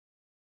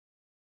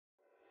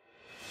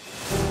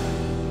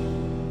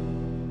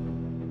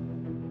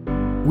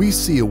We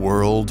see a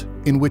world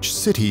in which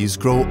cities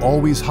grow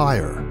always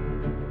higher.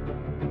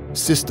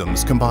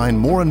 Systems combine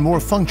more and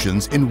more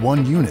functions in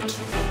one unit.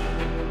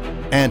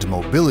 And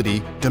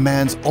mobility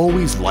demands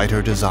always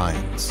lighter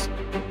designs.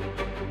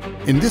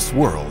 In this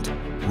world,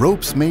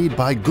 ropes made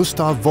by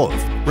Gustav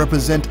Wolf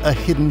represent a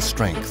hidden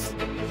strength.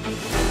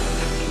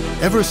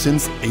 Ever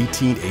since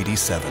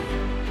 1887.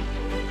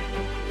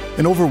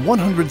 In over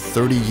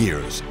 130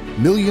 years,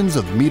 millions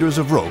of meters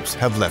of ropes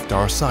have left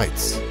our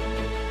sites.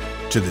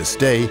 To this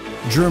day,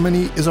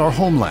 Germany is our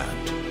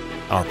homeland.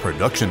 Our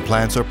production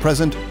plants are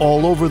present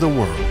all over the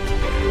world.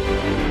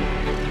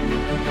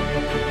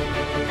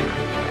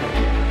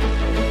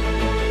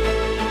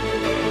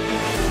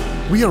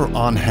 We are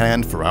on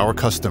hand for our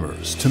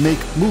customers to make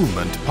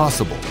movement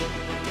possible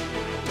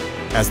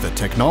as the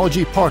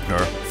technology partner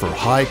for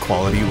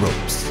high-quality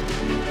ropes.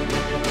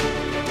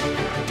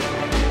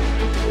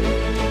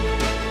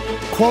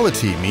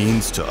 Quality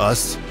means to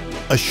us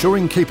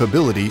assuring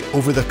capability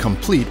over the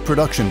complete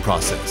production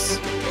process.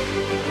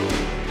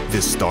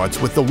 This starts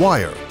with the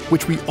wire,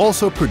 which we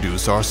also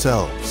produce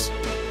ourselves.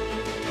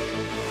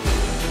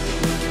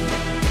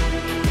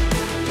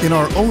 In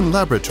our own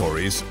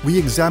laboratories, we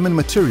examine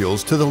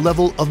materials to the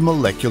level of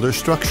molecular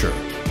structure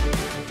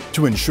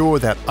to ensure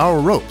that our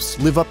ropes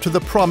live up to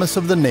the promise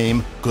of the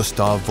name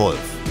Gustav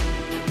Wolf.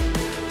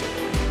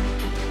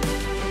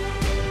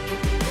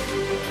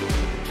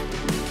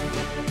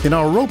 In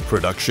our rope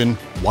production,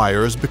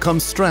 wires become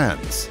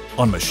strands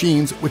on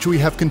machines which we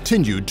have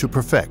continued to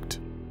perfect.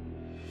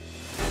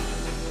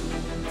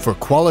 For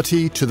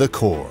quality to the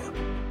core.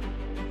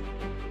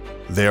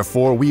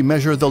 Therefore, we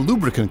measure the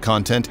lubricant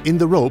content in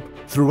the rope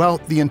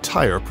throughout the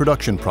entire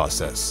production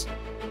process.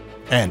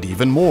 And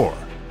even more.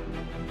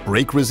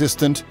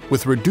 Break-resistant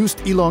with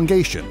reduced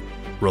elongation,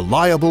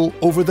 reliable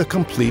over the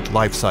complete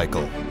life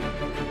cycle.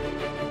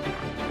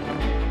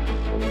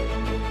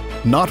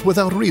 Not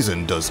without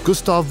reason does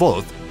Gustav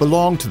Wolf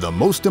belong to the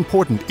most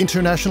important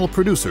international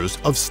producers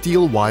of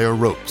steel wire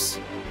ropes.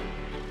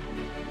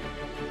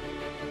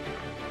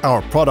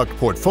 Our product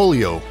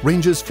portfolio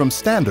ranges from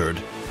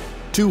standard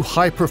to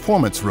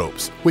high-performance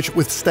ropes which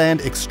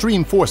withstand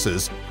extreme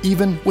forces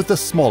even with the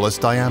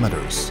smallest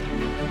diameters.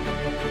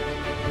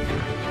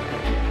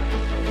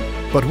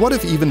 But what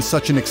if even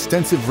such an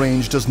extensive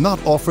range does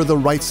not offer the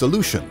right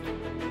solution?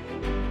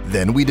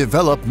 Then we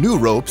develop new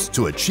ropes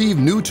to achieve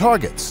new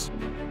targets.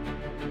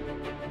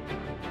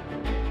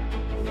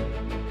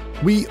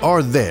 We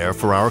are there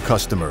for our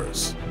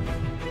customers,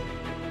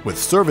 with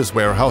service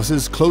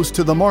warehouses close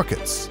to the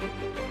markets,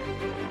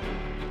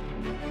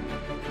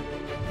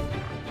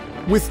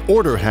 with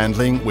order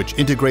handling which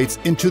integrates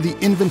into the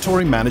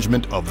inventory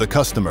management of the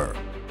customer.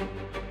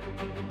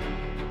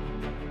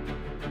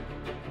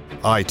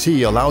 IT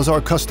allows our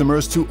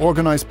customers to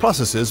organize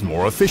processes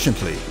more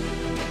efficiently.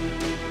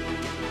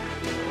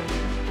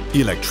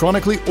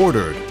 Electronically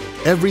ordered,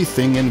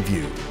 everything in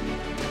view.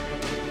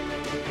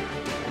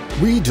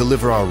 We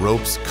deliver our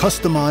ropes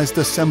customized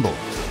assembled,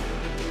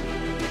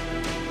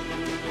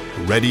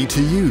 ready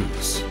to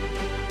use,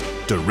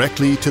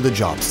 directly to the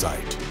job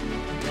site,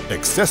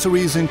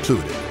 accessories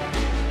included.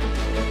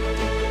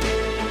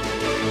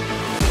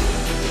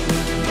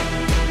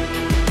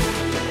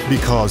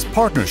 Because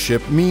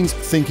partnership means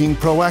thinking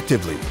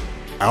proactively,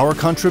 our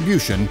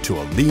contribution to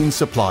a lean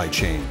supply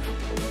chain.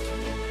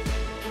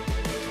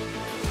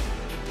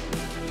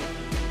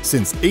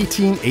 Since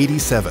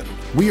 1887,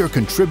 we are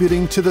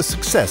contributing to the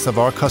success of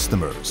our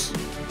customers.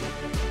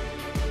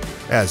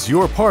 As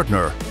your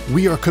partner,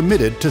 we are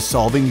committed to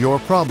solving your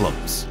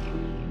problems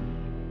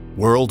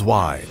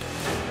worldwide.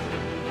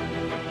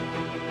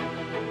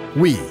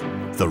 We,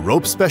 the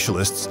rope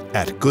specialists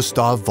at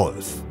Gustav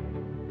Wolf.